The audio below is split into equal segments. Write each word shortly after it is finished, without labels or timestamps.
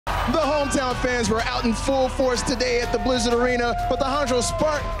Hometown fans were out in full force today at the Blizzard Arena, but the Hangzhou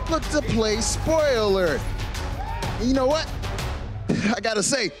Spark looked to play spoiler alert. And you know what? I gotta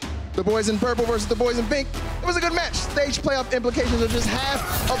say, the boys in purple versus the boys in pink, it was a good match. Stage playoff implications are just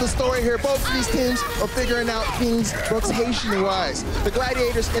half of the story here. Both of these teams are figuring out things rotation-wise. The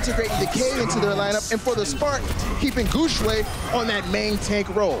Gladiators integrating Decay into their lineup, and for the Spark, keeping Gouchway on that main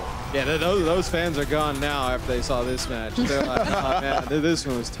tank role. Yeah, those fans are gone now after they saw this match. They're like, oh, man, this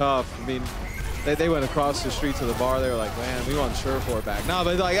one was tough. I mean, they went across the street to the bar. They were like, man, we want Surefour back. No,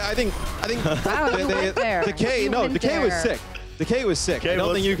 but like I think Decay was sick. Decay was sick. I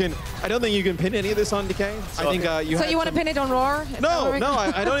don't think you can pin any of this on Decay. I think you want to pin it on Roar? No,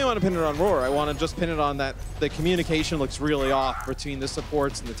 I don't even want to pin it on Roar. I want to just pin it on that the communication looks really off between the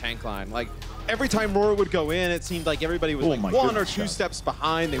supports and the tank line. Like every time Roar would go in, it seemed like everybody was like one or two steps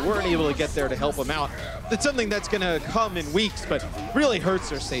behind. They weren't able to get there to help them out. It's something that's going to come in weeks, but really hurts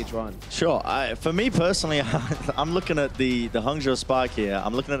their stage run. Sure. For me personally, I'm looking at the Hangzhou Spark here.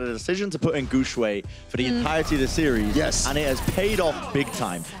 I'm looking at the decision to put in Gouchway for the entirety of the series. Yes. And it has paid off big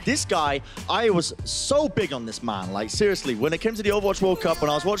time. This guy, I was so big on this man. Like, seriously, when it came to the Overwatch World Cup, when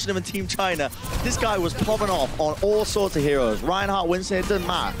I was watching him in Team China, this guy was popping off on all sorts of heroes. Reinhardt, Winston, it doesn't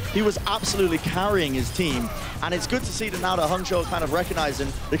matter. He was absolutely carrying his team. And it's good to see that now that Hangzhou kind of recognizing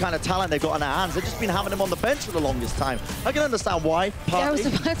the kind of talent they've got in their hands. They've just been having him on the bench for the longest time. I can understand why. Partly, yeah, I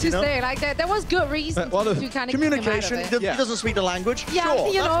was about to say, like, there was good reason to kind of communication. keep him out of it. He doesn't speak the language. Yeah, sure,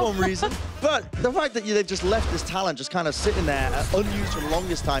 you that's know. one reason. But the fact that they've just left this talent just kind of sitting there unused for the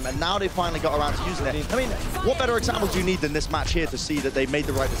longest time, and now they finally got around to using it. I mean, what better example do you need than this match here to see that they made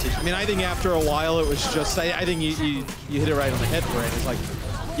the right decision? I mean, I think after a while it was just, I think you hit it right on the head for it. It's like,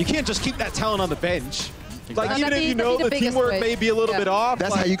 you can't just keep that talent on the bench. Like, even if you know the teamwork may be a little bit off.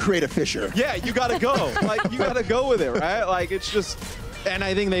 That's like, how you create a Fisher. Yeah, you gotta go. Like, you gotta go with it, right? Like, it's just, and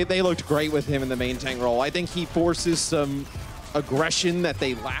I think they looked great with him in the main tank role. I think he forces some aggression that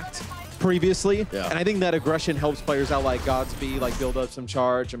they lacked previously. Yeah. And I think that aggression helps players out like Godsby, like build up some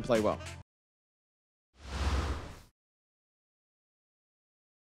charge and play well.